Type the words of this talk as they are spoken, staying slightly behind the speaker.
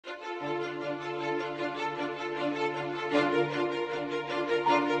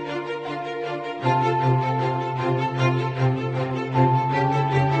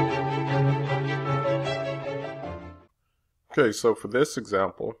Okay, so for this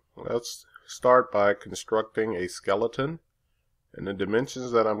example, let's start by constructing a skeleton, and the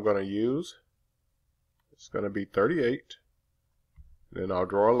dimensions that I'm going to use is going to be 38. Then I'll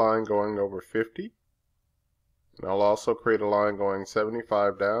draw a line going over 50, and I'll also create a line going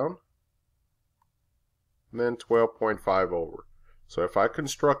 75 down, and then 12.5 over. So if I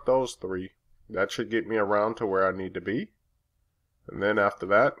construct those three, that should get me around to where I need to be. And then after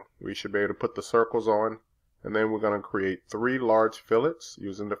that, we should be able to put the circles on, and then we're going to create 3 large fillets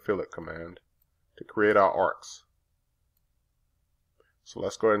using the Fillet command to create our arcs. So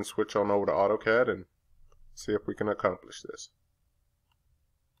let's go ahead and switch on over to AutoCAD and see if we can accomplish this.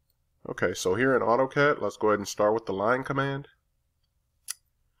 Okay, so here in AutoCAD, let's go ahead and start with the line command.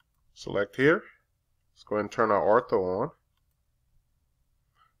 Select here. Let's go ahead and turn our ortho on.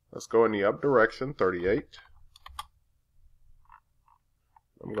 Let's go in the up direction, 38.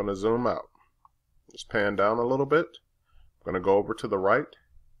 I'm going to zoom out. Just pan down a little bit. I'm going to go over to the right,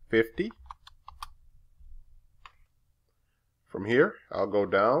 50. From here, I'll go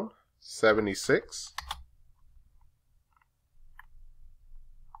down, 76.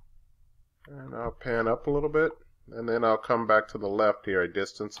 And I'll pan up a little bit, and then I'll come back to the left here, a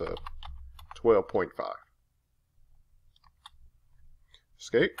distance of 12.5.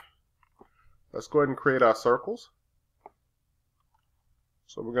 Escape. Let's go ahead and create our circles.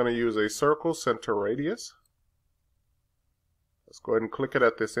 So we're going to use a circle center radius. Let's go ahead and click it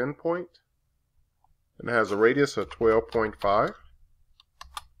at this endpoint. And it has a radius of 12.5.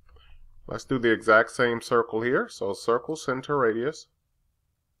 Let's do the exact same circle here. So circle center radius.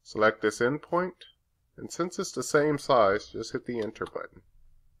 Select this endpoint. And since it's the same size, just hit the enter button.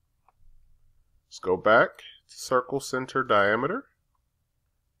 Let's go back to circle center diameter.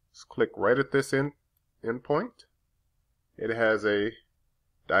 Let's click right at this endpoint. It has a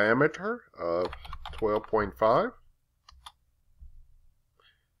diameter of 12.5.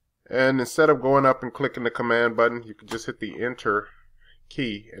 And instead of going up and clicking the command button, you can just hit the enter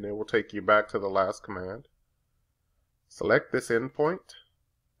key and it will take you back to the last command. Select this endpoint.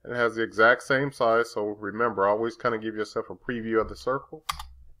 It has the exact same size, so remember, always kind of give yourself a preview of the circle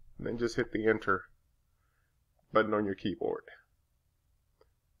and then just hit the enter button on your keyboard.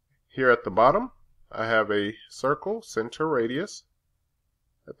 Here at the bottom, I have a circle center radius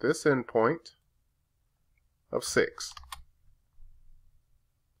at this endpoint of 6.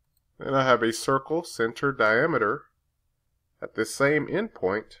 Then I have a circle center diameter at this same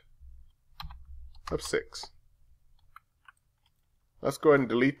endpoint of 6. Let's go ahead and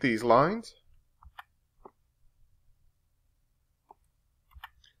delete these lines.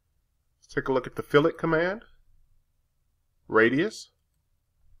 Let's take a look at the Fillet command. Radius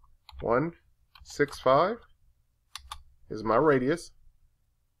 165 is my radius.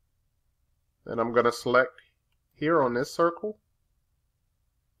 And I'm going to select here on this circle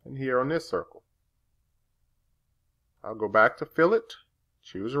and here on this circle. I'll go back to Fillet,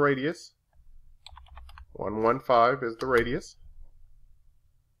 choose radius. 115 is the radius.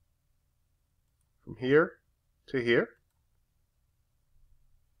 From here to here.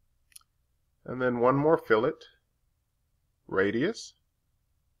 And then one more fillet. Radius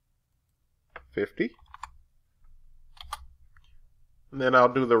 50. And then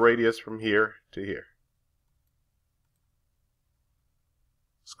I'll do the radius from here to here.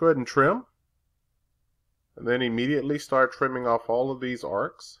 Let's go ahead and trim. And then immediately start trimming off all of these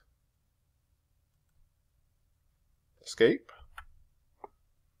arcs. Escape.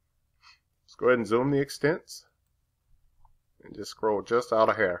 Let's go ahead and zoom the extents. And just scroll just out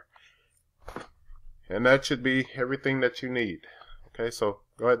a hair. And that should be everything that you need. Okay, so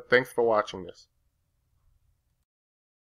go ahead. Thanks for watching this.